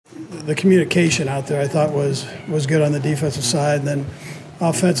the communication out there I thought was good on the defensive side. And then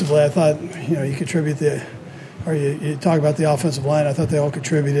offensively, I thought, you contribute you talk about the offensive line. I thought they all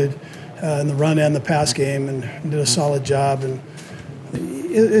contributed in the run and the pass game and did a solid job. And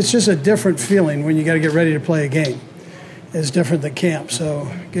it's just a different feeling when you got to get ready to play a game. It's different than camp.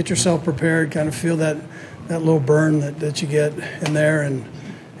 So get yourself prepared, kind of feel that little burn that you get in there and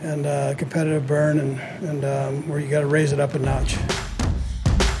competitive burn and where you got to raise it up a notch.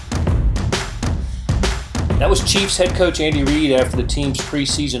 That was Chiefs head coach Andy Reid after the team's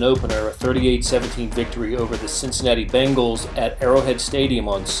preseason opener, a 38-17 victory over the Cincinnati Bengals at Arrowhead Stadium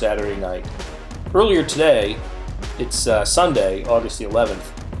on Saturday night. Earlier today, it's Sunday, August the 11th,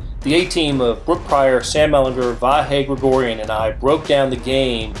 the A-team of Brooke Pryor, Sam Mellinger, Vahe Gregorian, and I broke down the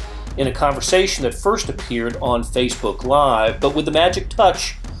game in a conversation that first appeared on Facebook Live, but with the magic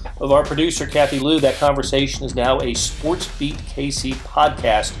touch of our producer, Kathy Liu, that conversation is now a Sports Beat KC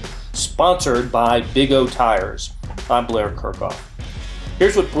podcast sponsored by Big O Tires. I'm Blair Kirkhoff.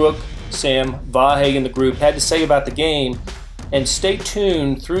 Here's what Brooke, Sam, Vahe, and the group had to say about the game, and stay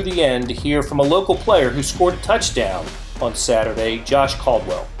tuned through the end to hear from a local player who scored a touchdown on Saturday, Josh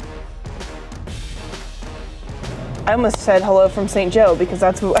Caldwell. I almost said hello from St. Joe because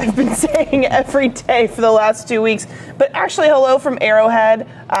that's what I've been saying every day for the last 2 weeks. But actually, hello from Arrowhead.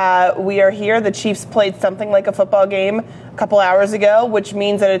 We are here. The Chiefs played something like a football game a couple hours ago, which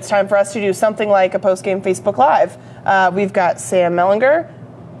means that it's time for us to do something like a post-game Facebook Live. We've got Sam Mellinger,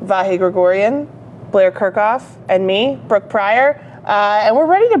 Vahe Gregorian, Blair Kirkhoff, and me, Brooke Pryor. And we're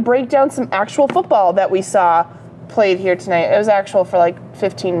ready to break down some actual football that we saw played here tonight. It was actual for like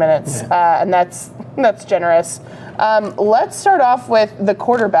 15 minutes, and that's generous. Let's start off with the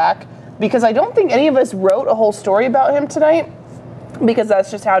quarterback, because I don't think any of us wrote a whole story about him tonight, because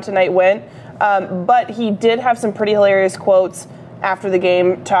that's just how tonight went. But he did have some pretty hilarious quotes after the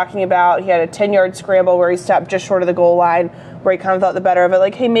game, talking about he had a 10-yard scramble where he stopped just short of the goal line, where he kind of thought the better of it,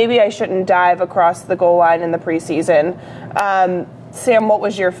 like, hey, maybe I shouldn't dive across the goal line in the preseason. Sam, what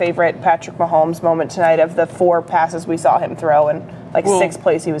was your favorite Patrick Mahomes moment tonight of the 4 passes we saw him throw and 6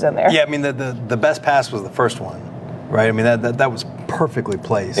 plays he was in there? Yeah, I mean, the best pass was the first one, right? I mean, that was perfectly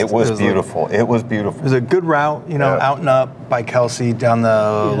placed. It was beautiful. It was beautiful. It was a good route, out and up by Kelsey down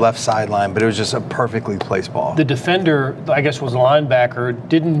the left sideline, but it was just a perfectly placed ball. The defender, I guess was a linebacker,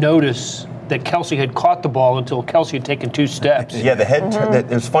 didn't notice that Kelsey had caught the ball until Kelsey had taken 2 steps. Yeah, the head turn, it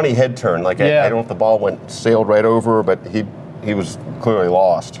was funny head turn. I don't know if the ball sailed right over, but he was clearly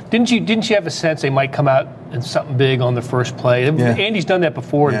lost. Didn't you have a sense they might come out in something big on the first play? Yeah. Andy's done that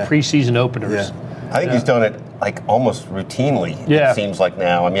before in preseason openers. Yeah. I think he's done it almost routinely, it seems like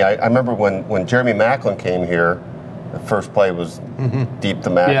now. I mean, I remember when Jeremy Maclin came here, the first play was deep to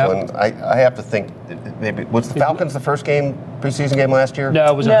Maclin. Yeah. I have to think, maybe, was the Falcons the first preseason game last year?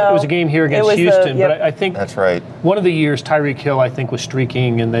 No, it was a game here against Houston. But I think that's right. One of the years, Tyreek Hill, I think, was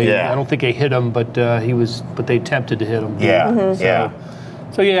streaking, and I don't think they hit him, but they attempted to hit him. Yeah,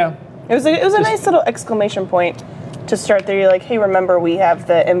 So yeah. It was a nice little exclamation point to start there. You're like, hey, remember, we have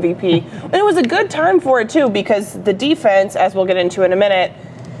the MVP. And it was a good time for it, too, because the defense, as we'll get into in a minute,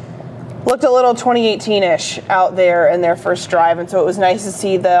 looked a little 2018-ish out there in their first drive, and so it was nice to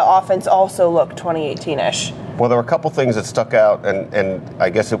see the offense also look 2018-ish. Well, there were a couple things that stuck out, and I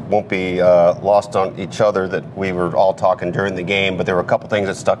guess it won't be lost on each other that we were all talking during the game, but there were a couple things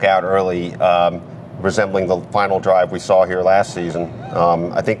that stuck out early, resembling the final drive we saw here last season.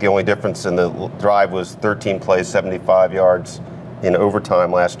 I think the only difference in the drive was 13 plays, 75 yards in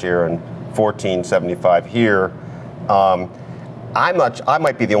overtime last year, and 14-75 here. I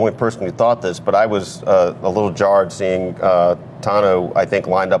might be the only person who thought this, but I was a little jarred seeing Tano, I think,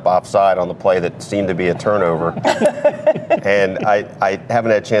 lined up offside on the play that seemed to be a turnover. And I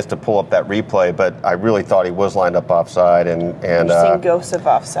haven't had a chance to pull up that replay, but I really thought he was lined up offside. And You've seen ghosts of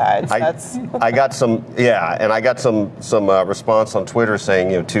offsides. I got some response on Twitter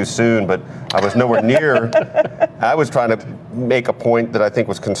saying, too soon, but I was nowhere near. I was trying to make a point that I think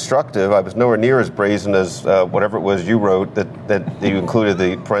was constructive. I was nowhere near as brazen as whatever it was you wrote that you included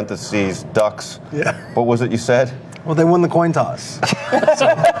the parentheses ducks. Yeah. What was it you said? Well, they won the coin toss.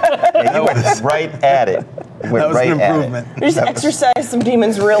 You went right at it. That was an improvement. You just exercised some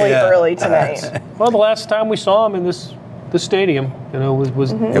demons really early tonight. Well, the last time we saw him in this stadium,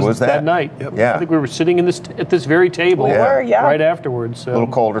 was that night. Yep. Yeah. I think we were sitting at this very table right afterwards. So. A little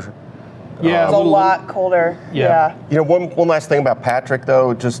colder. Yeah, it was a lot colder. Yeah. One last thing about Patrick,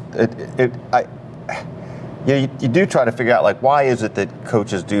 though, just you do try to figure out why is it that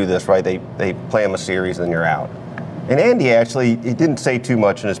coaches do this, right? They play him a series and then you're out. And Andy he didn't say too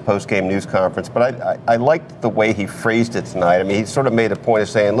much in his post-game news conference, but I liked the way he phrased it tonight. I mean, he sort of made a point of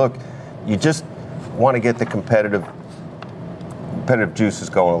saying, look, you just want to get the competitive juices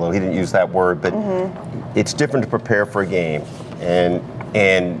going a little. He didn't use that word, but it's different to prepare for a game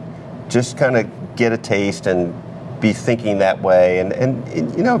and just kind of get a taste and be thinking that way. And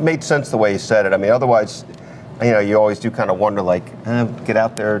it made sense the way he said it. I mean, otherwise, you always do kind of wonder, like, get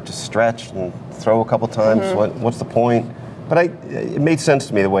out there, just stretch and throw a couple times. What's the point? But it made sense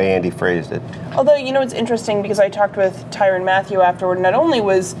to me the way Andy phrased it. Although, it's interesting because I talked with Tyrann Mathieu afterward. Not only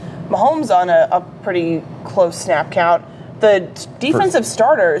was Mahomes on a pretty close snap count, the defensive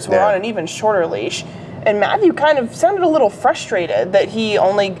starters were on an even shorter leash. And Mathieu kind of sounded a little frustrated that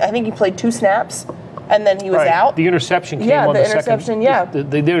I think he played 2 snaps. And then he was out. The interception came on the second.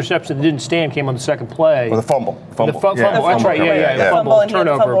 The interception that didn't stand came on the second play. Well, the fumble. That's right. The fumble and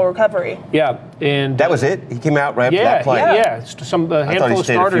turnover. Fumble recovery. Yeah, and that was it. He came out right after that play. Yeah. Handful of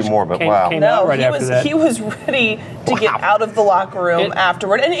starters came out right after that. He was ready to get out of the locker room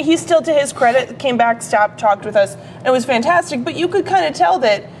afterward, and he still, to his credit, came back, stopped, talked with us. And it was fantastic. But you could kind of tell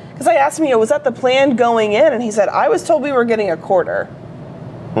that, because I asked him, was that the plan going in? And he said, I was told we were getting a quarter.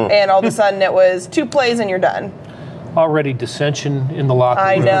 And all of a sudden it was 2 plays and you're done. Already dissension in the locker room.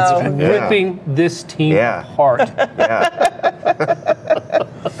 I know. It's ripping this team apart.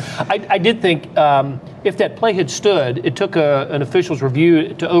 I did think if that play had stood, it took an official's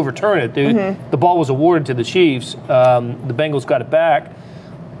review to overturn it. The ball was awarded to the Chiefs. The Bengals got it back.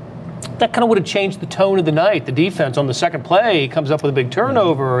 That kind of would have changed the tone of the night. The defense on the second play comes up with a big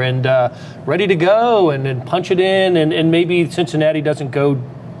turnover and ready to go and punch it in, and maybe Cincinnati doesn't go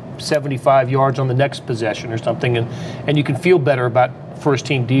 75 yards on the next possession or something, and you can feel better about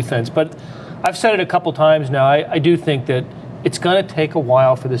first-team defense. But I've said it a couple times now. I do think that it's going to take a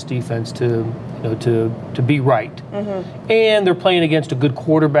while for this defense to be right. And they're playing against a good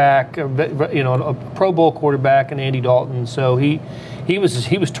quarterback, a Pro Bowl quarterback, and Andy Dalton. So he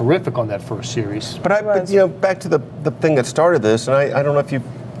was terrific on that first series. But back to the thing that started this, and I don't know if you've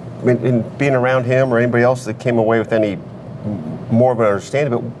in being around him or anybody else that came away with any more of an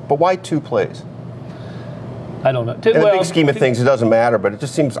understanding, but why 2 plays? I don't know. In the big scheme of things, it doesn't matter, but it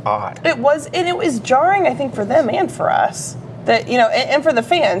just seems odd. It was jarring, I think, for them and for us. That and for the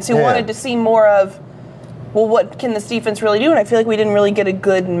fans who wanted to see more of, well, what can this defense really do? And I feel like we didn't really get a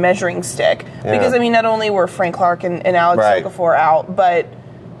good measuring stick. Because, not only were Frank Clark and Alex Okafor out, but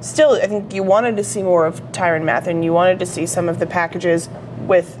still, I think you wanted to see more of Tyrann Mathieu, and you wanted to see some of the packages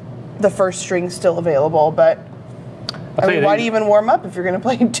with the first string still available. But why do you even warm up if you're going to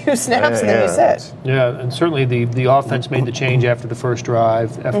play 2 snaps and then you sit? Yeah, and certainly the offense made the change after the first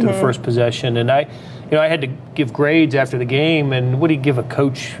drive, after the first possession. And I had to give grades after the game, and what do you give a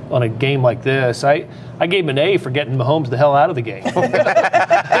coach on a game like this? I gave him an A for getting Mahomes the hell out of the game.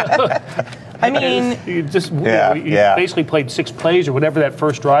 You basically played 6 plays or whatever that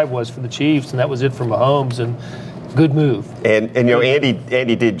first drive was for the Chiefs, and that was it for Mahomes. And good move. And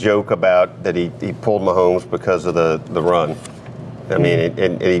Andy did joke about that he pulled Mahomes because of the run. I mean,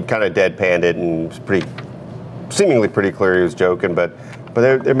 and he kind of deadpanned it, and it was seemingly pretty clear he was joking, but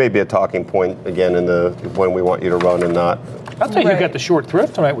there may be a talking point again in the when we want you to run and not. I'll tell you who got the short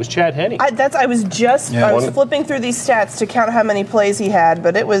thrift tonight was Chad Henne. I was flipping through these stats to count how many plays he had,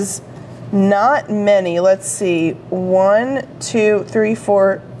 but it was not many. Let's see. 1, 2, 3,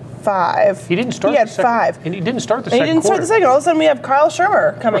 4, 5. He didn't start. He had 5. And he didn't start the second. He didn't start the second. All of a sudden, we have Kyle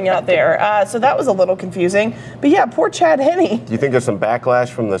Shermer coming out there. So that was a little confusing. But yeah, poor Chad Henne. Do you think there's some backlash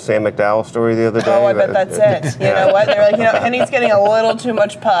from the Sam McDowell story the other day? Oh, I bet that's it. You know what? They're like, Henne's getting a little too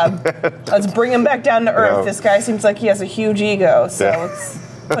much pub. Let's bring him back down to earth. This guy seems like he has a huge ego. So let's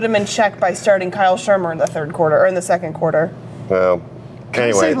put him in check by starting Kyle Shermer in the third quarter or in the second quarter. Well,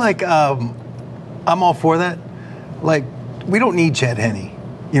 anyway. Can I say, I'm all for that. Like, we don't need Chad Henne.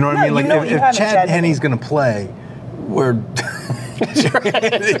 You know what I mean? Like, if Chad Henne's going to play, we're this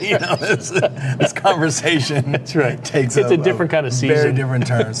conversation takes a different kind of season. Very different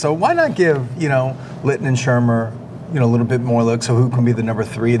turn. So why not give, Litton and Shermer, a little bit more look, so who can be the number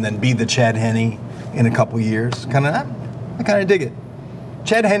 3 and then be the Chad Henne in a couple years? I kind of dig it.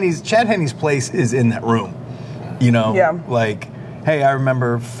 Chad Henne's place is in that room. Like, hey, I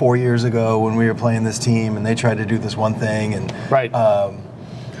remember 4 years ago when we were playing this team and they tried to do this one thing, and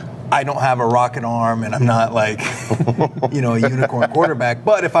I don't have a rocket arm and I'm not like, a unicorn quarterback.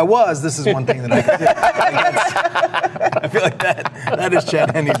 But if I was, this is one thing that I could do. I feel like that is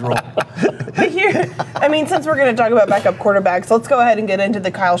Chad Henne's role. But here, since we're going to talk about backup quarterbacks, let's go ahead and get into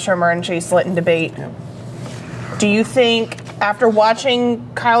the Kyle Shermer and Chase Litton debate. Yep. Do you think, after watching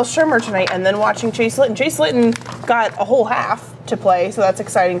Kyle Shermer tonight and then watching Chase Litton got a whole half to play, so that's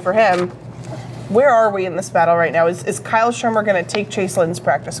exciting for him. Where are we in this battle right now? Is Kyle Shermer going to take Chase Litton's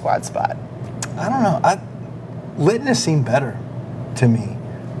practice squad spot? I don't know. Litton has seemed better to me.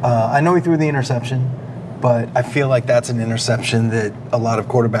 I know he threw the interception, but I feel like that's an interception that a lot of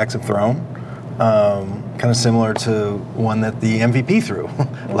quarterbacks have thrown. Kind of similar to one that the MVP threw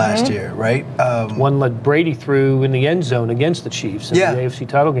last year, right? One that Brady threw in the end zone against the Chiefs in the AFC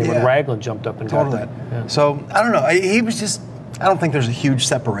title game when Ragland jumped up and got that. Yeah. So, I don't know. He was just, I don't think there's a huge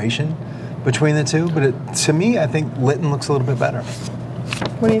separation between the two, but to me, I think Litton looks a little bit better.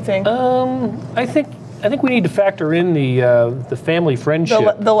 What do you think? I think we need to factor in the family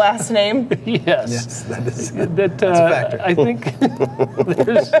friendship. The last name? Yes. That's a factor. I think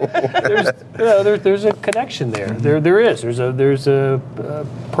there's a connection there. Mm-hmm. There is. There's a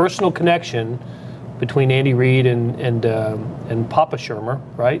personal connection between Andy Reid and Papa Shermer,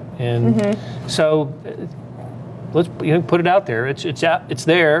 right? And so let's put it out there. It's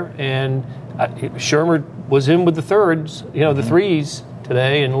there, and Shermer was in with the thirds, the threes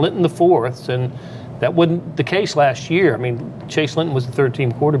today, and Linton the fourths, and that wasn't the case last year. I mean, Chase Linton was the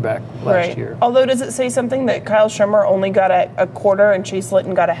third-team quarterback last year. Although, does it say something that Kyle Shermer only got a quarter and Chase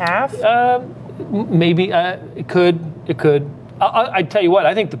Linton got a half? Maybe. It could. I'd tell you what,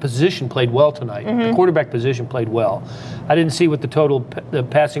 I think the position played well tonight. The quarterback position played well. I didn't see what the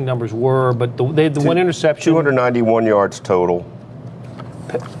passing numbers were, but they had the one interception. 291 yards total.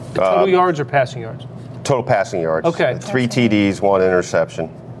 Total yards or passing yards? Total passing yards. Okay. 3 TDs, 1 interception.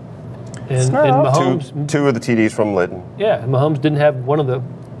 And Mahomes, two of the TDs from Litton. Yeah, and Mahomes didn't have one of the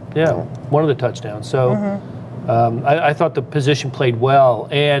touchdowns. So I thought the position played well.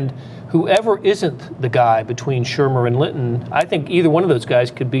 And whoever isn't the guy between Shermer and Litton, I think either one of those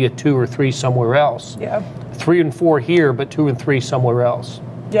guys could be a 2 or 3 somewhere else. Yeah. 3 and 4 here, but 2 and 3 somewhere else.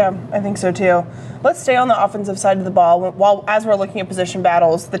 Yeah, I think so too. Let's stay on the offensive side of the ball. As we're looking at position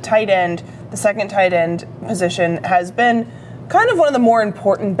battles, the second tight end position has been kind of one of the more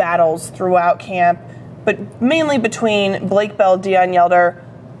important battles throughout camp, but mainly between Blake Bell, Deion Yelder.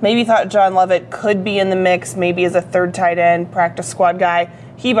 Maybe thought John Lovett could be in the mix, maybe as a third tight end, practice squad guy.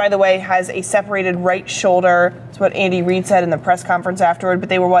 He, by the way, has a separated right shoulder. That's what Andy Reid said in the press conference afterward, but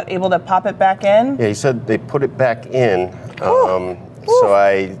they were, able to pop it back in? Yeah, he said they put it back in. So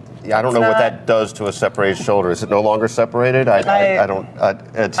I don't know what that does to a separated shoulder. Is it no longer separated? I don't.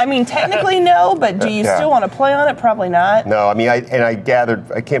 I mean, technically no, but do you still want to play on it? Probably not. No, I mean, I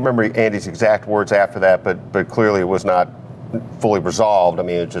gathered. I can't remember Andy's exact words after that, but clearly it was not fully resolved. I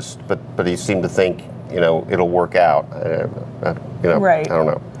mean, it just. But he seemed to think it'll work out. Right. I don't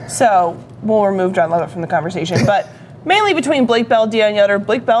know. So we'll remove John Lovett from the conversation, but mainly between Blake Bell, Deion Yelder.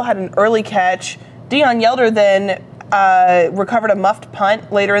 Blake Bell had an early catch. Deion Yelder then recovered a muffed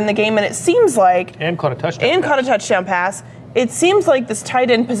punt later in the game, and it seems like... And caught a touchdown pass. It seems like this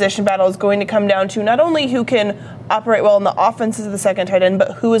tight end position battle is going to come down to not only who can operate well in the offense as the second tight end,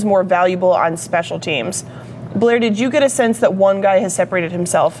 but who is more valuable on special teams. Blair, did you get a sense that one guy has separated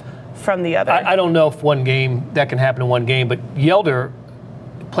himself from the other? I don't know if that can happen in one game, but Yelder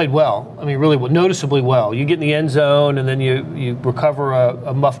played well. I mean, really noticeably well. You get in the end zone and then you recover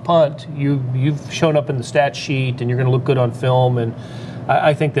a muff punt. You've shown up in the stat sheet and you're going to look good on film, and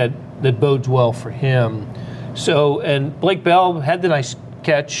I think that bodes well for him. So, and Blake Bell had the nice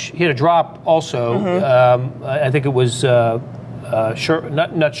catch. He had a drop also. I think it was not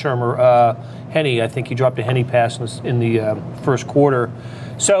Shermer, Henne. I think he dropped a Henne pass in the first quarter.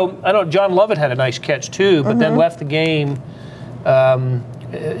 So I know John Lovett had a nice catch too, but then left the game.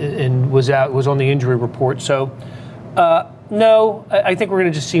 And was on the injury report. So, no, I think we're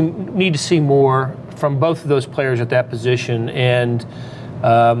going to just need to see more from both of those players at that position. And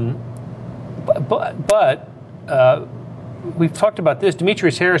but we've talked about this.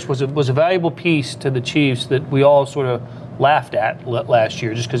 Demetrius Harris was a valuable piece to the Chiefs that we all sort of laughed at last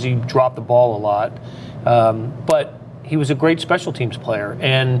year, just because he dropped the ball a lot. But he was a great special teams player,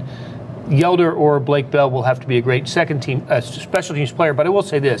 and Yelder or Blake Bell will have to be a great special teams player. But I will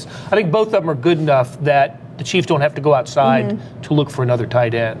say this. I think both of them are good enough that the Chiefs don't have to go outside to look for another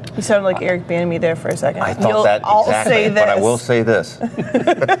tight end. You sounded like Eric Bieniemy there for a second. I thought that exactly, say this. But I will say this.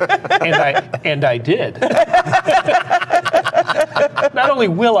 and I did. Not only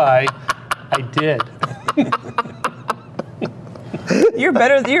will I did. You're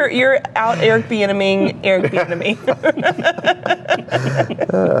better. You're out Eric Bieniemy.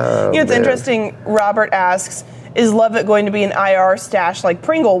 It's interesting. Robert asks, "Is Lovett going to be an IR stash like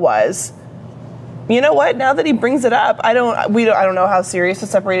Pringle was?" You know what? Now that he brings it up, I don't know how serious a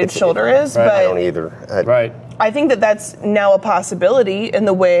separated shoulder is, right, but I don't either. Right. I think that's now a possibility in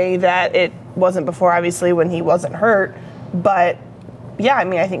the way that it wasn't before, obviously, when he wasn't hurt. But yeah, I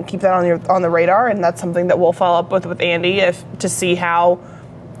mean, I think keep that on the radar, and that's something that we'll follow up with Andy to see how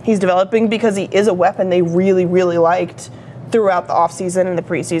he's developing, because he is a weapon they really, really liked throughout the offseason and the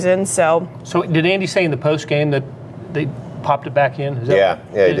preseason. So did Andy say in the post game that they popped it back in? He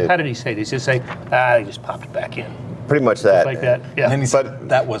did. How did he say? Did he just say, they just popped it back in? Pretty much that. Like that. Yeah. And then he said,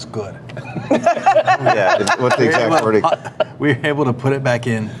 that was good. Yeah, what's the exact wording? We were able to put it back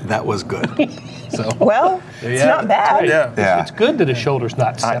in. That was good. So well, it's not bad. Yeah. It's good that his shoulder's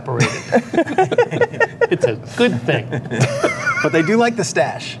not separated. It's a good thing. But they do like the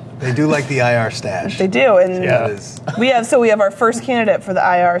stash. They do like the IR stash. They do, and we have our first candidate for the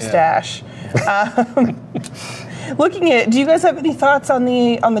IR stash. Looking at, do you guys have any thoughts on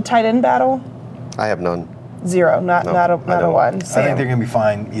the tight end battle? I have none. Zero, not a one. I think they're going to be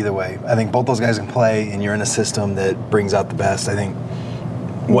fine either way. I think both those guys can play, and you're in a system that brings out the best. I think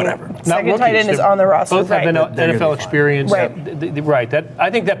whatever. Second tight end is on the roster. Both have NFL experience. Right. Right. I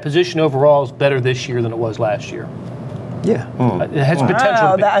think that position overall is better this year than it was last year. Yeah. It has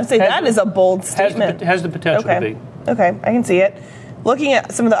potential. That is a bold statement. Has the potential to be. Okay, I can see it. Looking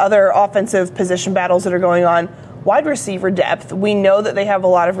at some of the other offensive position battles that are going on, wide receiver depth. We know that they have a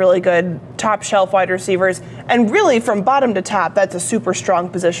lot of really good top shelf wide receivers, and really from bottom to top, that's a super strong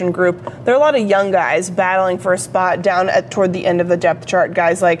position group. There are a lot of young guys battling for a spot down toward the end of the depth chart.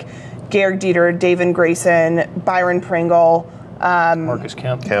 Guys like Garrett Dieter, David Grayson, Byron Pringle, Marcus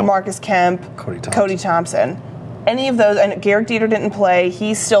Kemp, Cody Thompson. Any of those, and Garrett Dieter didn't play.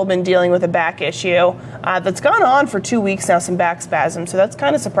 He's still been dealing with a back issue that's gone on for 2 weeks now, some back spasms. So that's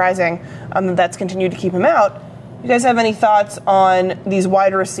kind of surprising that's continued to keep him out. You guys have any thoughts on these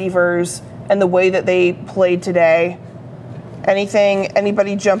wide receivers and the way that they played today?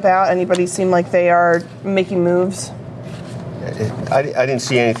 Anybody jump out? Anybody seem like they are making moves? I didn't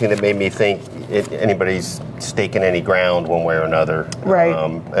see anything that made me think anybody's staking any ground one way or another.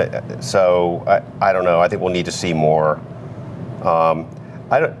 Right. So I don't know. I think we'll need to see more.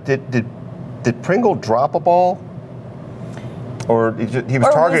 Did Pringle drop a ball? Or he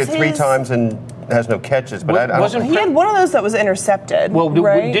was targeted 3 times and has no catches, but he had one of those that was intercepted. Well,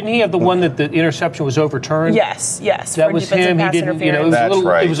 right? didn't he have the one that the interception was overturned? Yes. That was him. He didn't. It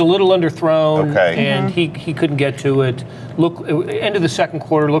was a little underthrown, and he couldn't get to it. End of the second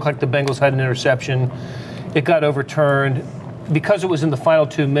quarter, looked like the Bengals had an interception. It got overturned because it was in the final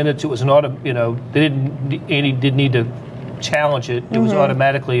 2 minutes. It was Andy didn't need to challenge it. It was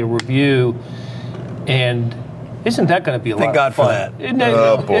automatically a review, and. Isn't that going to be a lot of fun? Thank God for that. Isn't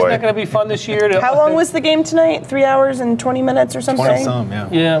that going to be fun this year? How long was the game tonight? 3 hours and 20 minutes or something? 20-some,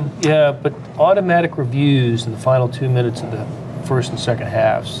 yeah. Yeah, but automatic reviews in the final 2 minutes of the first and second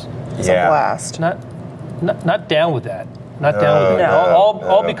halves. It's a blast. Not down with that. Not down with that.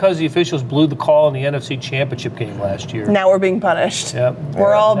 All because the officials blew the call in the NFC Championship game last year. Now we're being punished. Yep.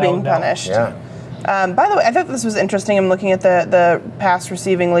 We're all being punished. Yeah. By the way, I thought this was interesting. I'm looking at the pass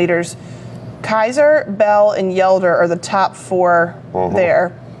receiving leaders. Kaiser, Bell, and Yelder are the top 4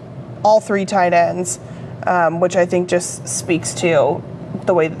 there. All 3 tight ends, which I think just speaks to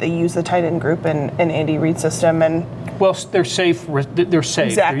the way that they use the tight end group in Andy Reid's system. And well, they're safe. They're safe.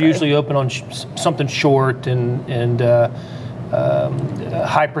 Exactly. They're usually open on something short and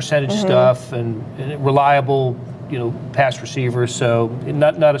high percentage stuff and reliable, pass receivers. So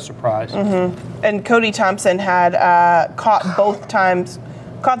not a surprise. And Cody Thompson had caught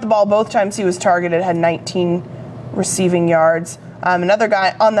the ball both times he was targeted, had 19 receiving yards. Another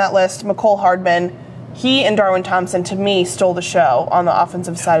guy on that list, McCole Hardman, he and Darwin Thompson, to me, stole the show on the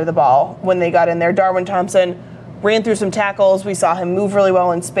offensive side of the ball when they got in there. Darwin Thompson ran through some tackles. We saw him move really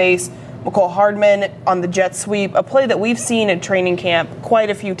well in space. McCole Hardman on the jet sweep, a play that we've seen at training camp quite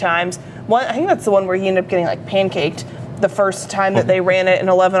a few times. I think that's the one where he ended up getting pancaked the first time that they ran it in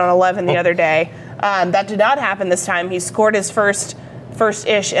 11-on-11 the other day. That did not happen this time. He scored his first-ish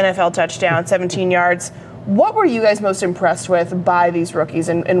NFL touchdown, 17 yards. What were you guys most impressed with by these rookies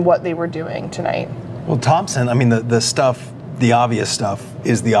and what they were doing tonight? Well, Thompson, I mean, the obvious stuff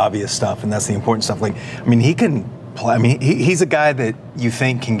is the obvious stuff, and that's the important stuff. He can play. I mean, he's a guy that you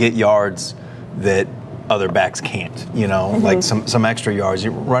think can get yards that other backs can't, like some extra yards.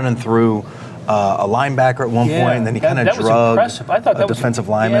 You're running through a linebacker at one point, and then he kind of drugged a defensive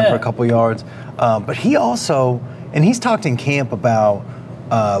lineman for a couple yards. But he also, and he's talked in camp about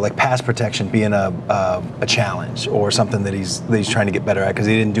pass protection being a challenge or something that he's trying to get better at because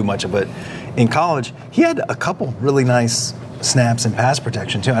he didn't do much of it in college. He had a couple really nice snaps in pass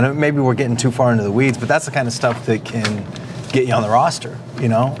protection too. I know maybe we're getting too far into the weeds, but that's the kind of stuff that can get you on the roster,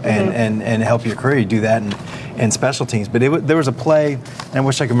 and help your career. You do that in special teams. But there was a play, and I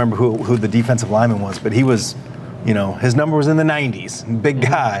wish I could remember who the defensive lineman was, but he was his number was in the 90s, big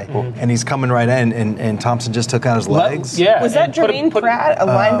guy, and he's coming right in, and Thompson just took out his legs. Yeah. Was that Jermaine Pratt, a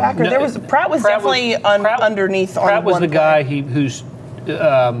linebacker? No, Pratt was definitely underneath on one Pratt was the play. guy who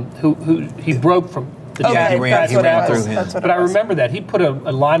broke from the Okay, he ran through him. That's what But it I was. remember that. He put a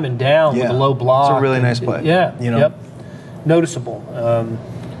lineman down with a low block. It's a really nice play. Yeah. You know? Yep. Noticeable.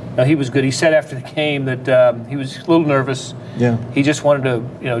 No, he was good. He said after the game that he was a little nervous. Yeah. He just wanted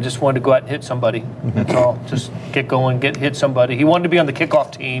to go out and hit somebody. That's all. Just get going, hit somebody. He wanted to be on the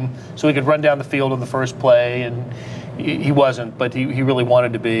kickoff team so he could run down the field on the first play, and he wasn't, but he really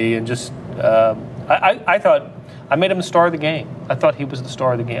wanted to be. And just I thought I made him the star of the game. I thought he was the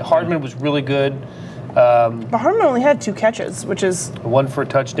star of the game. Hardman was really good. But Hardman only had 2 catches, which is One for a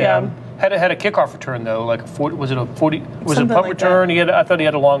touchdown. Yeah. Had a kickoff return though, like was it a 40? Was it a Something punt like return? I thought he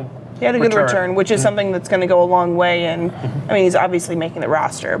had a long. he had a good return, which is something that's going to go a long way. And I mean, he's obviously making the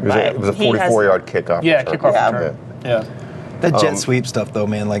roster, but It was a 44-yard kickoff. Yeah, return. kickoff Yeah. return. Yeah. That jet sweep stuff, though,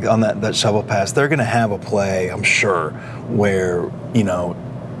 man, like on that shovel pass, they're going to have a play, I'm sure, where,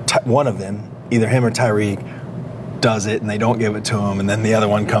 one of them, either him or Tyreek, does it and they don't give it to him, and then the other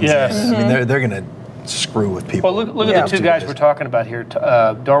one comes Yes. in. I mean, they're going to screw with people. Well, look at the 2 guys we're talking about here,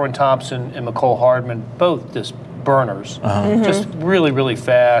 Darwin Thompson and McCole Hardman, both just burners, just really, really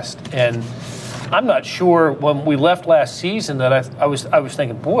fast. And I'm not sure when we left last season that I was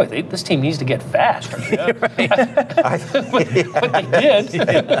thinking, boy, this team needs to get faster. But they did.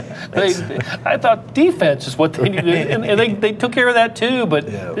 I thought defense is what they needed, and they took care of that too. But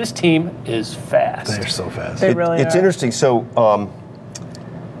this team is fast. They're so fast. They really It's are. interesting. So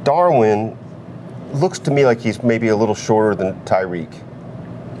Darwin looks to me like he's maybe a little shorter than Tyreek.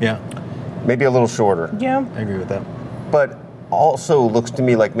 Yeah, Maybe a little shorter. Yeah. I agree with that. But also looks to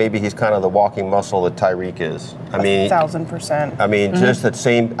me like maybe he's kind of the walking muscle that Tyreek is. I mean, 1,000%. I mean, just that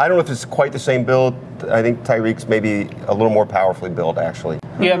same. I don't know if it's quite the same build. I think Tyreek's maybe a little more powerfully built, actually.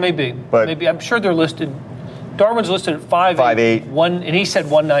 Yeah, maybe. But- maybe I'm sure they're listed. Darwin's listed at 5'8", 5'8". and he said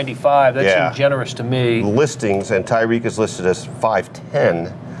 195. That Yeah. seemed generous to me. Listings, and Tyreek is listed as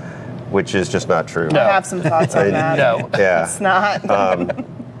 5'10", which is just not true. I have some thoughts on that. No. Yeah. It's not.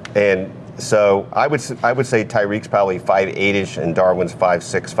 And so I would say Tyreek's probably 5'8"-ish and Darwin's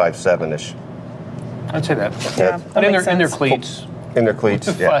 5'6", 5'7"-ish. I'd say that. Yeah, that And makes in their sense. cleats. In their cleats.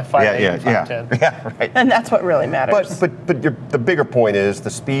 Yeah. 5'8" yeah, and yeah, 5'10". yeah, right. And that's what really matters. But the bigger point is the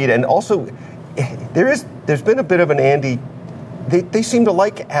speed, and also there's been a bit of an Andy. They seem to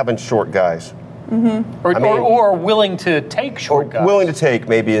like having short guys. Or willing to take short guys. Willing to take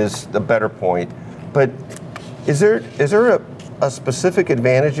maybe is a better point. But is there a specific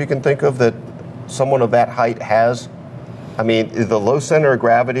advantage you can think of that someone of that height has? I mean, is the low center of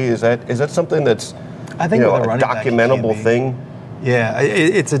gravity, is that something that's I think with a a running back, it documentable can be. thing? Yeah,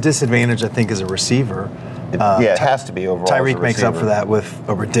 it's a disadvantage, I think, as a receiver. It has to be overall. as a Tyreek makes up receiver. for that with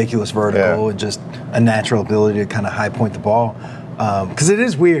a ridiculous vertical and just a natural ability to kind of high point the ball. Because it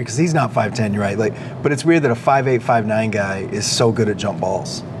is weird, because he's not 5'10", you're right. But it's weird that a 5'8", 5'9" guy is so good at jump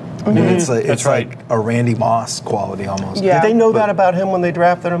balls. I mean, it's like a Randy Moss quality almost. Yeah. Did they know that about him when they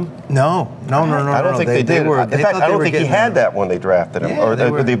drafted him? No. I don't think they did. Were, In fact, I don't think he had that when they drafted him, Yeah, or they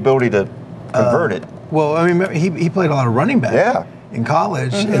were- the ability to convert it. Well, I mean, he played a lot of running back in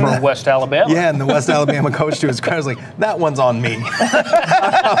college. Mm-hmm. And From West Alabama. Yeah, and the West Alabama coach to his credit was like, that one's on me. My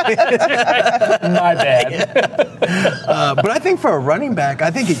bad. But I think for a running back, I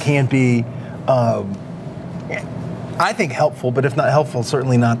think it can be, I think helpful, but if not helpful,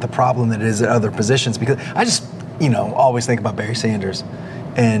 certainly not the problem that it is at other positions. Because I just, always think about Barry Sanders.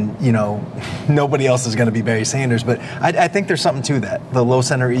 And, nobody else is going to be Barry Sanders. But I think there's something to that. The low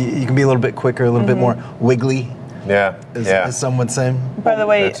center, you can be a little bit quicker, a little bit more wiggly, as some would say. By the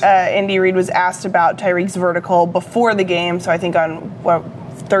way, Andy Reid was asked about Tyreek's vertical before the game, so I think on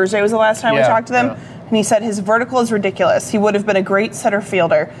Thursday was the last time we talked to them. Yeah. And he said his vertical is ridiculous. He would have been a great center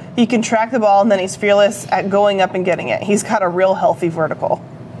fielder. He can track the ball, and then he's fearless at going up and getting it. He's got a real healthy vertical.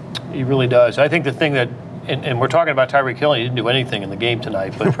 He really does. I think the thing that, and we're talking about Tyreek Hill, he didn't do anything in the game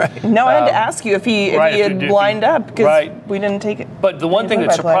tonight. But No, I had to ask you if he had lined up, because we didn't take it. But the one thing that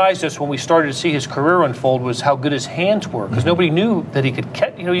play-by-play. surprised us when we started to see his career unfold was how good his hands were, because nobody knew that he could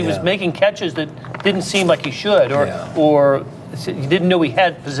catch. He was making catches that didn't seem like he should, or you didn't know he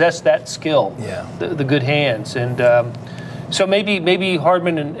had possessed that skill. The good hands, and so maybe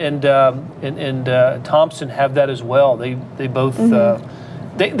Hardman and Thompson have that as well. They both.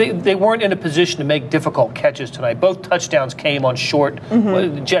 They weren't in a position to make difficult catches tonight. Both touchdowns came on short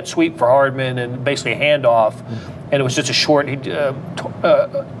jet sweep for Hardman and basically a handoff, and it was just a short.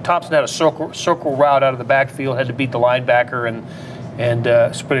 Thompson had a circle route out of the backfield, had to beat the linebacker,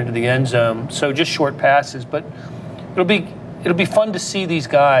 and sprint into the end zone. So just short passes, but it'll be fun to see these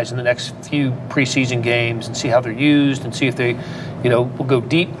guys in the next few preseason games and see how they're used and see if they, will go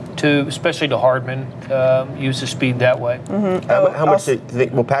deep to, especially to Hardman, use the speed that way. Mm-hmm. How much do you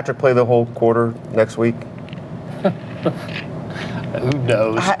think, will Patrick play the whole quarter next week? Who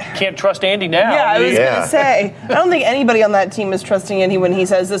knows? Can't trust Andy now. Yeah, I was going to say, I don't think anybody on that team is trusting Andy when he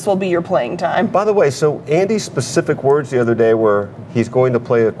says this will be your playing time. By the way, so Andy's specific words the other day were he's going to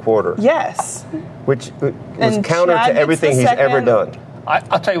play a quarter. Yes. Which was And counter Chad to everything gets he's the ever second. done.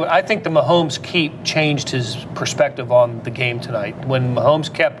 I'll tell you what, I think the Mahomes keep changed his perspective on the game tonight. When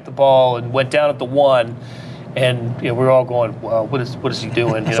Mahomes kept the ball and went down at the 1, and we're all going, well, what is he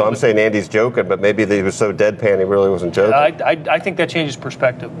doing? So I'm saying Andy's joking, but maybe he was so deadpan he really wasn't joking. I think that changes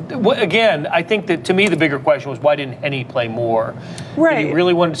perspective. Again, I think that to me the bigger question was why didn't Henny play more? Right. Did he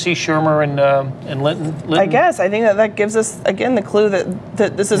really wanted to see Shermer and Linton? I guess. I think that gives us, again, the clue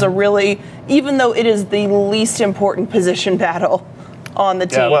that this is a really, even though it is the least important position battle on the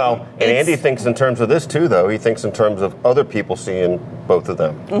team. Yeah, well, and Andy thinks in terms of this too, though. He thinks in terms of other people seeing both of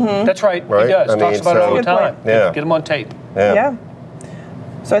them. Mm-hmm. That's right. Right? He does. I Talks mean, about it all the Good time. point. Yeah. Get him on tape. Yeah.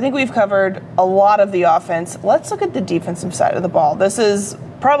 So I think we've covered a lot of the offense. Let's look at the defensive side of the ball. This is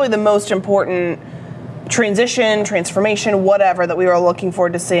probably the most important transition, transformation, whatever that we were looking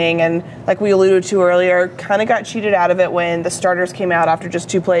forward to seeing. And like we alluded to earlier, kind of got cheated out of it when the starters came out after just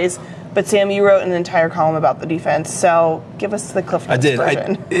 2 plays. But Sam, you wrote an entire column about the defense, so give us the Cliff Notes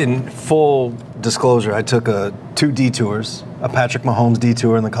version. In full disclosure, I took 2 detours, a Patrick Mahomes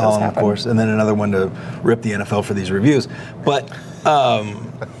detour in the column, of course, and then another one to rip the NFL for these reviews. But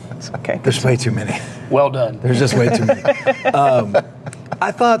Okay. there's way too many. Well done. There's just way too many.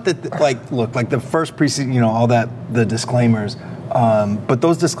 I thought that, the first preseason, all that, the disclaimers, but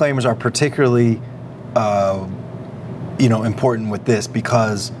those disclaimers are particularly, important with this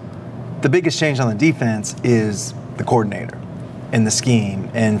because the biggest change on the defense is the coordinator and the scheme.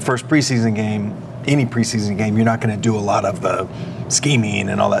 And first preseason game, any preseason game, you're not going to do a lot of the scheming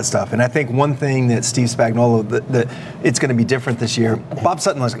and all that stuff. And I think one thing that Steve Spagnuolo, that it's going to be different this year. Bob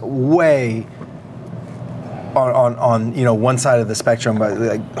Sutton was way on one side of the spectrum,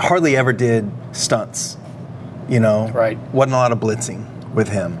 but hardly ever did stunts. Right. Wasn't a lot of blitzing with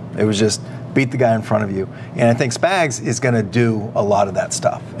him. It was just beat the guy in front of you. And I think Spags is going to do a lot of that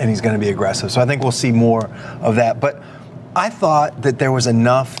stuff, and he's going to be aggressive. So I think we'll see more of that. But I thought that there was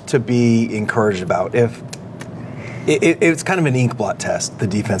enough to be encouraged about. If it's kind of an ink blot test, the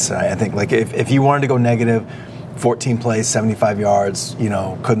defense tonight. I think if you wanted to go negative, 14 plays, 75 yards,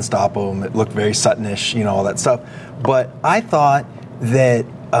 couldn't stop them. It looked very Sutton-ish, all that stuff. But I thought that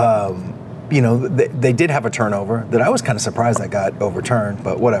they did have a turnover that I was kind of surprised that got overturned,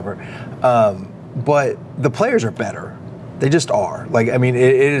 but whatever. But the players are better. They just are. It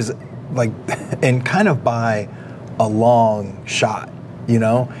is and kind of by a long shot,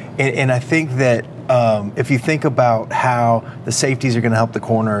 And I think that if you think about how the safeties are going to help the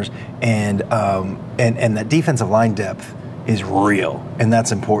corners and that defensive line depth is real, and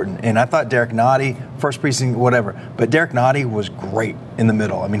that's important. And I thought Derek Nottie, first preseason, whatever, but Derek Nottie was great in the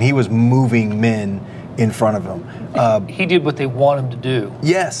middle. He was moving men in front of him. He did what they want him to do.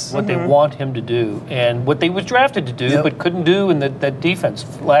 Yes. What they want him to do, and what they was drafted to do, but couldn't do in that defense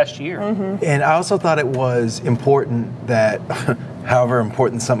last year. Mm-hmm. And I also thought it was important that, however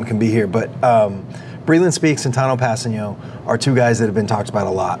important something can be here, but Breland Speaks and Tano Passanio are 2 guys that have been talked about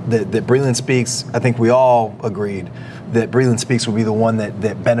a lot. That Breland Speaks, I think we all agreed that Breland Speaks will be the one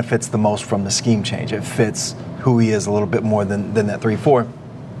that benefits the most from the scheme change. It fits who he is a little bit more than that 3-4.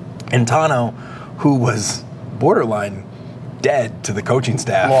 And Tano, who was borderline dead to the coaching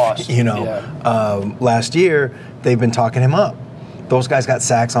staff, Lost. Last year, they've been talking him up. Those guys got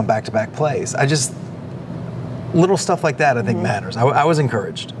sacks on back-to-back plays. Little stuff like that I think matters. I was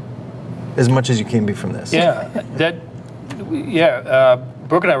encouraged as much as you can be from this. Yeah,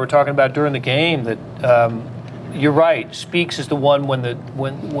 Brooke and I were talking about during the game that you're right. Speaks is the one when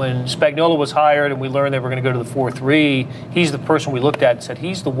Spagnuolo was hired and we learned they were going to go to the 4-3. He's the person we looked at and said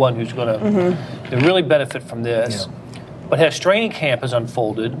he's the one who's going to really benefit from this. Yeah. But as training camp has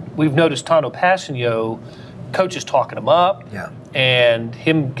unfolded, we've noticed Tano Passanio, coaches talking him up, and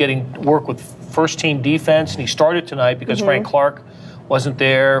him getting work with first team defense, and he started tonight because Frank Clark wasn't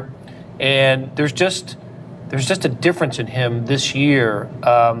there. And there's just a difference in him this year.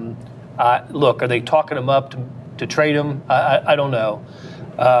 Look, are they talking him up to trade him? I don't know.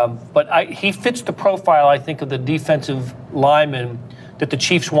 But he fits the profile, I think, of the defensive lineman that the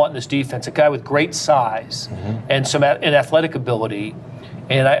Chiefs want in this defense, a guy with great size and some athletic ability.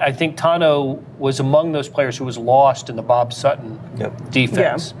 And I think Tano was among those players who was lost in the Bob Sutton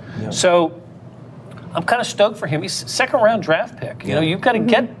defense. Yeah. Yep. So I'm kind of stoked for him. He's a second-round draft pick. You know, you've got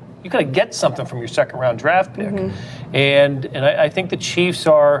to get something from your second-round draft pick. And I think the Chiefs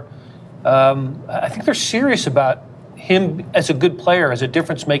are. I think they're serious about him as a good player, as a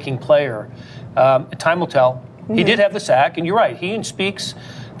difference-making player. Time will tell. He did have the sack, and you're right. He and Speaks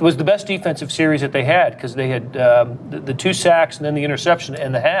was the best defensive series that they had because they had the 2 sacks and then the interception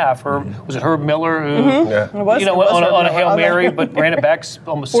in the half. Was it Herb Miller who, It was on a Herb Hail Miller. Mary, but ran it back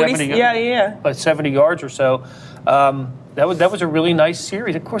almost 70 yards or so. That was a really nice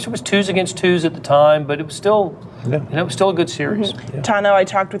series. Of course, it was 2s against 2s at the time, but it was still it was still a good series. Tano, I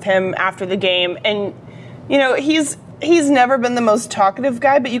talked with him after the game, and he's never been the most talkative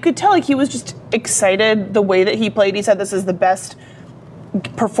guy, but you could tell like he was just excited the way that he played. He said this is the best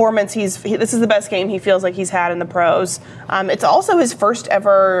performance this is the best game he feels like he's had in the pros. It's also his first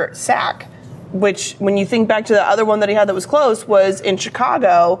ever sack, which when you think back to the other one that he had that was close was in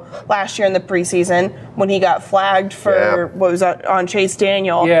Chicago last year in the preseason when he got flagged for what was on Chase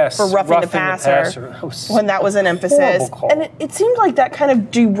Daniel for roughing the passer. When that was an emphasis. And it seemed like that kind of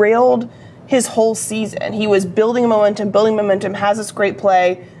derailed his whole season. He was building momentum, has this great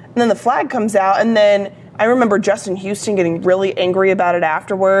play, and then the flag comes out, and then I remember Justin Houston getting really angry about it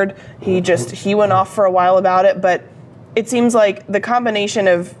afterward. He went off for a while about it, but it seems like the combination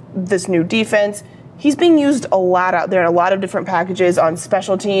of this new defense, he's being used a lot out there in a lot of different packages on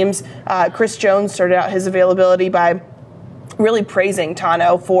special teams. Chris Jones started out his availability by really praising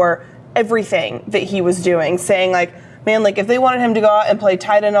Tano for everything that he was doing, saying like, man, like if they wanted him to go out and play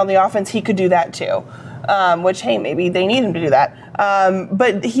tight end on the offense, he could do that too. Which, hey, maybe they need him to do that.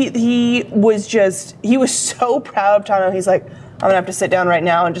 But he was so proud of Tano. He's like, I'm gonna have to sit down right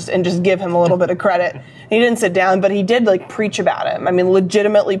now and just give him a little bit of credit. He didn't sit down, but he did like preach about him. I mean,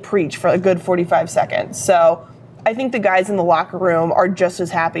 legitimately preach for a good 45 seconds. So I think the guys in the locker room are just as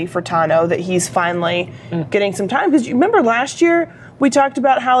happy for Tano that he's finally getting some time. Because you remember last year we talked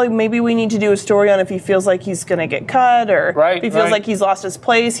about how maybe we need to do a story on if he feels like he's gonna get cut or if he feels like he's lost his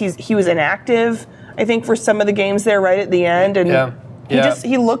place. He was inactive, I think, for some of the games there right at the end, and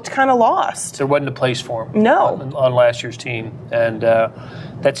he looked kind of lost. There wasn't a place for him on last year's team, and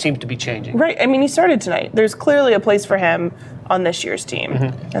that seems to be changing. Right. I mean, he started tonight. There's clearly a place for him on this year's team.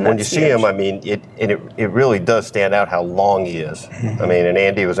 And when you see him, I mean, it really does stand out how long he is. I mean, and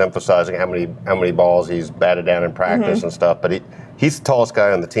Andy was emphasizing how many balls he's batted down in practice and stuff, but he's the tallest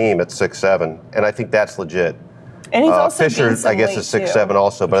guy on the team at 6'7", and I think that's legit. And he's also Fisher, I guess, is 6'7"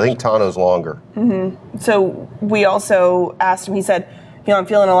 also, but I think Tano's longer. So we also asked him, he said, I'm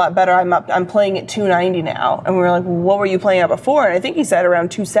feeling a lot better. I'm playing at 290 now. And we were like, well, what were you playing at before? And I think he said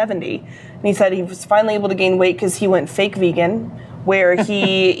around 270. And he said he was finally able to gain weight because he went fake vegan, where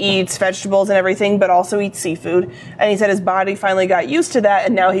he eats vegetables and everything, but also eats seafood. And he said his body finally got used to that,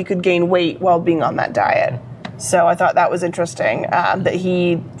 and now he could gain weight while being on that diet. So I thought that was interesting, that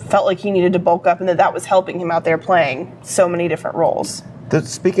he felt like he needed to bulk up and that was helping him out there playing so many different roles.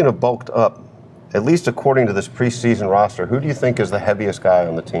 Speaking of bulked up, at least according to this preseason roster, who do you think is the heaviest guy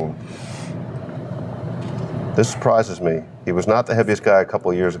on the team? This surprises me. He was not the heaviest guy a couple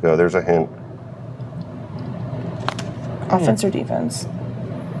of years ago. There's a hint. Offense or defense?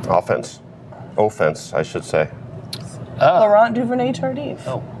 Offense, I should say. Laurent Duvernay-Tardif.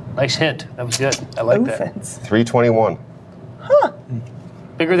 Oh, nice hint. That was good. I like Offense. that. 321. Huh.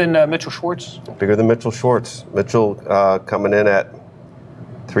 Bigger than Mitchell Schwartz? Bigger than Mitchell Schwartz. Mitchell coming in at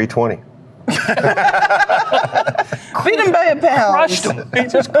 320. Beat him by a pound. Crushed him. He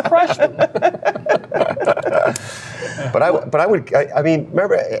just crushed him. But I mean,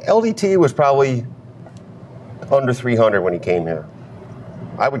 remember, LDT was probably under 300 when he came here.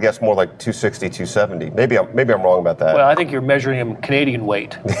 I would guess more like 260, 270. Maybe I'm wrong about that. Well, I think you're measuring him Canadian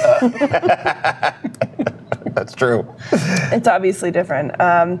weight. That's true. It's obviously different.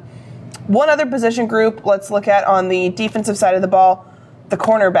 One other position group let's look at on the defensive side of the ball, the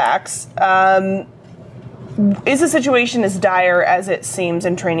cornerbacks. Is the situation as dire as it seems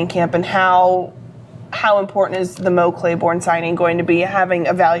in training camp, and how important is the Mo Claiborne signing going to be, having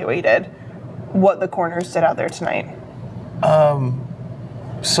evaluated what the corners did out there tonight?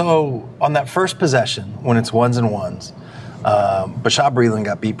 So on that first possession, when it's ones and ones, Bashad Breeland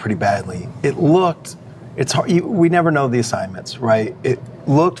got beat pretty badly. It's hard. We never know the assignments, right? It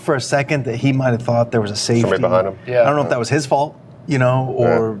looked for a second that he might have thought there was a safety. Somebody behind him. Yeah. I don't know if that was his fault,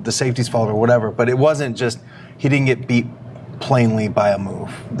 or the safety's fault or whatever, but it wasn't just he didn't get beat plainly by a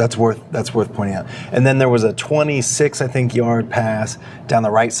move. That's worth pointing out. And then there was a 26, I think, yard pass down the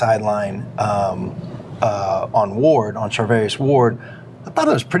right sideline on Charvarius Ward, I thought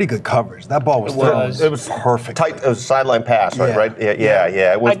it was pretty good coverage. That ball was thrown. It was perfect. Tight. It was a sideline pass, right? Yeah. Right?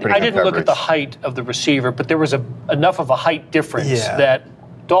 Yeah. It was pretty I good didn't look coverage. at the height of the receiver, but there was enough of a height difference that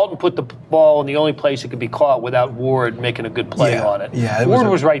Dalton put the ball in the only place it could be caught without Ward making a good play on it. Yeah, Ward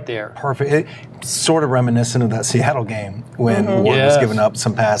was right there. Perfect. Sort of reminiscent of that Seattle game when Ward was giving up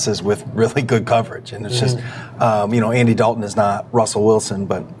some passes with really good coverage. And it's just, Andy Dalton is not Russell Wilson.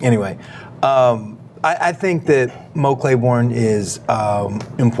 But anyway, I think that Mo Claiborne is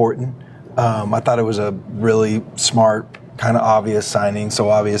important. I thought it was a really smart, kind of obvious signing, so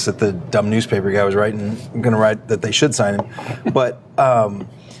obvious that the dumb newspaper guy was going to write that they should sign him. But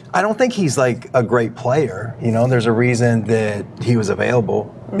I don't think he's like a great player. There's a reason that he was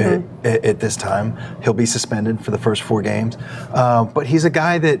available at this time. He'll be suspended for the first 4 games. But he's a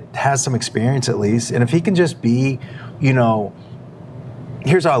guy that has some experience at least. And if he can just be,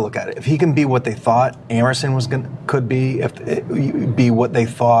 here's how I look at it. If he can be what they thought Emerson could be, be what they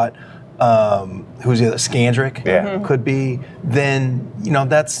thought who's the other, Scandrick could be, then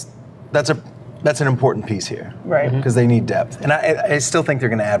that's an important piece here, right? Because they need depth, and I still think they're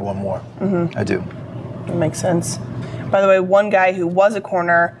going to add one more. I do. That makes sense. By the way, one guy who was a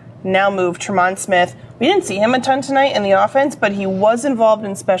corner now moved, Tremont Smith. We didn't see him a ton tonight in the offense, but he was involved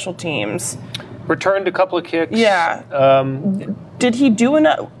in special teams. Returned a couple of kicks. Yeah. Did he do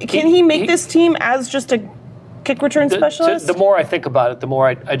enough? Can he make this team as just a kick return specialist? The more I think about it, the more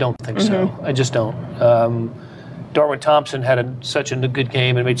I don't think so. I just don't. Darwin Thompson had such a good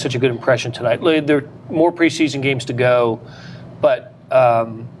game and made such a good impression tonight. There are more preseason games to go, but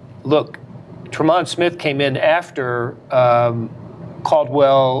look, Tremont Smith came in after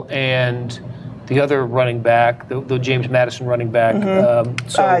Caldwell and the other running back, the James Madison running back.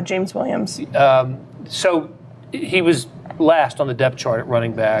 James Williams. So he was last on the depth chart at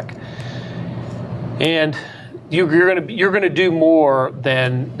running back, and you're going to do more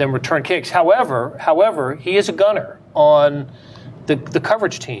than return kicks. However, he is a gunner on the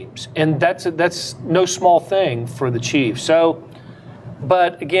coverage teams, and that's no small thing for the Chiefs. So,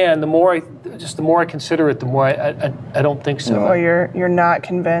 but again, the more I consider it, the more I don't think so. Or you're not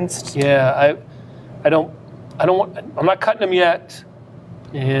convinced. Yeah, I'm not cutting him yet,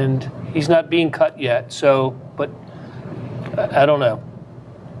 and he's not being cut yet. So, but I don't know.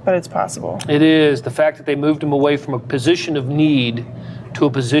 But it's possible. It is. The fact that they moved him away from a position of need to a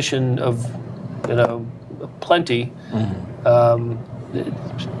position of, plenty,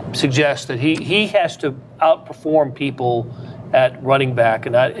 suggests that he has to outperform people at running back,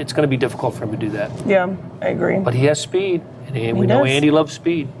 and it's going to be difficult for him to do that. Yeah, I agree. But he has speed, and we know Andy loves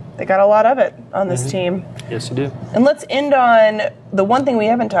speed. They got a lot of it on this team. Yes, they do. And let's end on the one thing we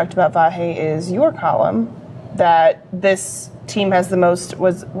haven't talked about, Vahe, is your column that this team has the most.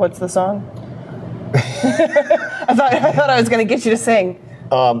 What's the song? I thought I was going to get you to sing.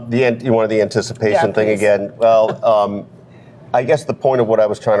 You wanted the anticipation thing please. again. Well, I guess the point of what I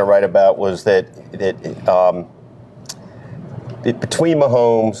was trying to write about was that between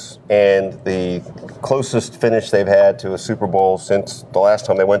Mahomes and the closest finish they've had to a Super Bowl since the last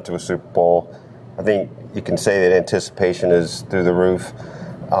time they went to a Super Bowl, I think you can say that anticipation is through the roof,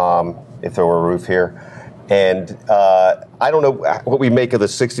 if there were a roof here. And I don't know what we make of the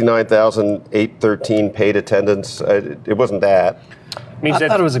 69,813 paid attendance. It wasn't that. I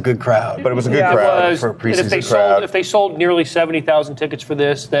thought it was a good crowd. But it was a good crowd for a preseason crowd. If they sold nearly 70,000 tickets for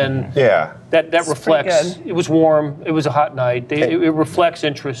this, then that reflects. It was warm. It was a hot night. It reflects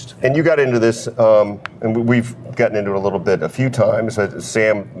interest. And you got into this, and we've gotten into it a little bit a few times.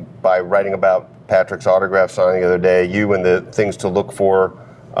 Sam, by writing about Patrick's autograph signing the other day, you and the things to look for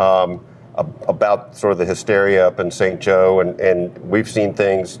about sort of the hysteria up in St. Joe, and we've seen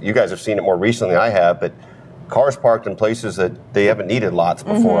things. You guys have seen it more recently than I have, but cars parked in places that they haven't needed lots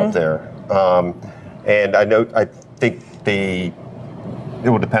before up there. And I think it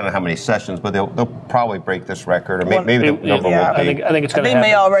will depend on how many sessions, but they'll probably break this record, or maybe the number won't be. I think it's going to happen. They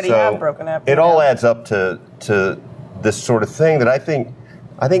may already have broken up. It all adds up to this sort of thing that I think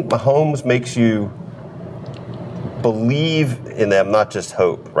Mahomes makes you believe in them, not just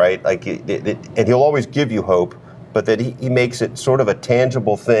hope, right? Like, and he'll always give you hope, but that he makes it sort of a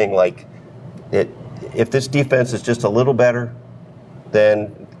tangible thing, like if this defense is just a little better,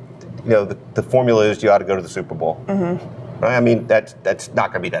 then the formula is you ought to go to the Super Bowl. Right? I mean, that's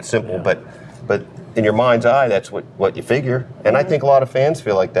not going to be that simple, but in your mind's eye, that's what you figure. And I think a lot of fans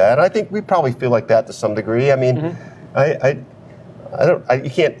feel like that. I think we probably feel like that to some degree. I mean, you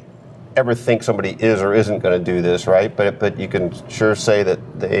can't ever think somebody is or isn't going to do this, right? But you can sure say that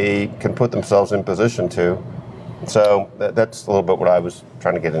they can put themselves in position to. So that's a little bit what I was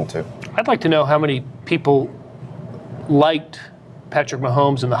trying to get into. I'd like to know how many people liked Patrick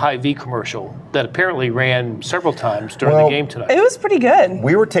Mahomes and the High V commercial that apparently ran several times during the game tonight. It was pretty good.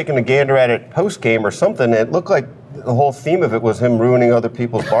 We were taking a gander at it post-game or something. It looked like the whole theme of it was him ruining other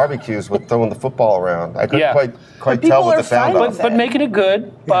people's barbecues with throwing the football around. I couldn't quite tell what the sound was. But making it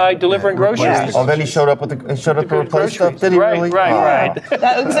good by delivering groceries. Yeah. Oh, then he showed up to replace stuff. Did he really? Right.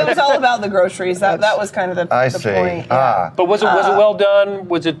 It was all about the groceries. That was kind of the point. Yeah. But was it well done?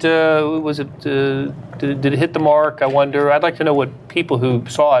 Did it hit the mark? I wonder. I'd like to know what people who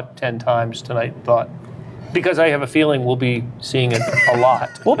saw it 10 times tonight thought. Because I have a feeling we'll be seeing it a lot.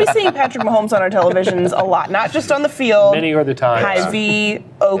 We'll be seeing Patrick Mahomes on our televisions a lot, not just on the field. Many other times. Hy-Vee,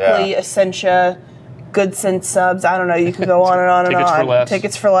 Oakley, Essentia, Good Sense subs. I don't know. You could go on and on and on. Tickets for less.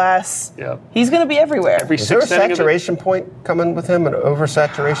 Tickets for less. Yep. He's going to be everywhere. Is there a saturation point coming with him, an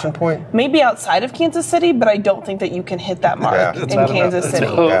oversaturation point? Maybe outside of Kansas City, but I don't think that you can hit that mark in Kansas City.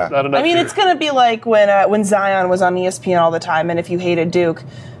 I mean, it's going to be like when Zion was on ESPN all the time, and if you hated Duke,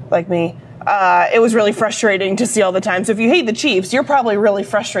 like me, it was really frustrating to see all the time. So if you hate the Chiefs, you're probably really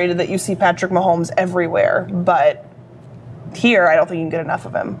frustrated that you see Patrick Mahomes everywhere. But here, I don't think you can get enough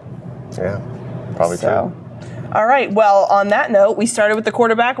of him. Yeah, probably true. All right. Well, on that note, we started with the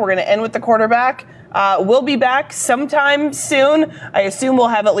quarterback. We're going to end with the quarterback. We'll be back sometime soon. I assume we'll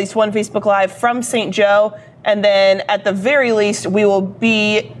have at least one Facebook Live from St. Joe. And then at the very least, we will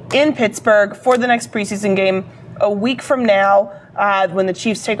be in Pittsburgh for the next preseason game a week from now. When the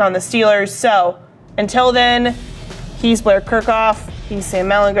Chiefs take on the Steelers. So, until then, he's Blair Kirchhoff, he's Sam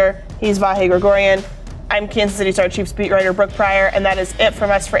Mellinger, he's Vahe Gregorian. I'm Kansas City Star Chiefs beat writer Brooke Pryor, and that is it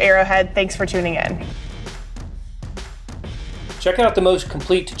from us for Arrowhead. Thanks for tuning in. Check out the most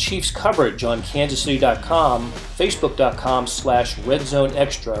complete Chiefs coverage on kansascity.com,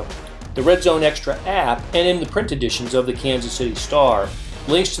 facebook.com/RedZoneExtra, the Red Zone Extra app, and in the print editions of the Kansas City Star.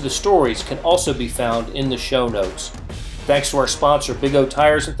 Links to the stories can also be found in the show notes. Thanks to our sponsor, Big O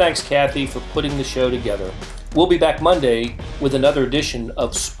Tires, and thanks, Kathy, for putting the show together. We'll be back Monday with another edition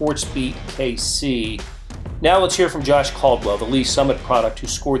of Sports Beat KC. Now let's hear from Josh Caldwell, the Lee Summit product who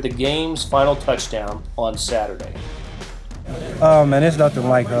scored the game's final touchdown on Saturday. Man, it's nothing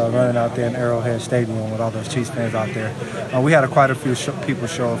like running out there in Arrowhead Stadium with all those Chiefs fans out there. We had quite a few people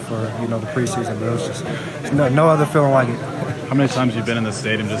show up for the preseason, but it was just no other feeling like it. How many times have you been in the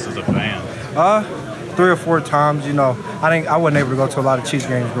stadium just as a fan? 3 or 4 times. I wasn't able to go to a lot of Chiefs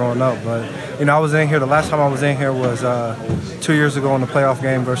games growing up, but I was in here. The last time I was in here was 2 years ago in the playoff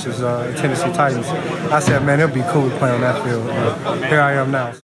game versus Tennessee Titans. I said, man, it'd be cool to play on that field. Here I am now.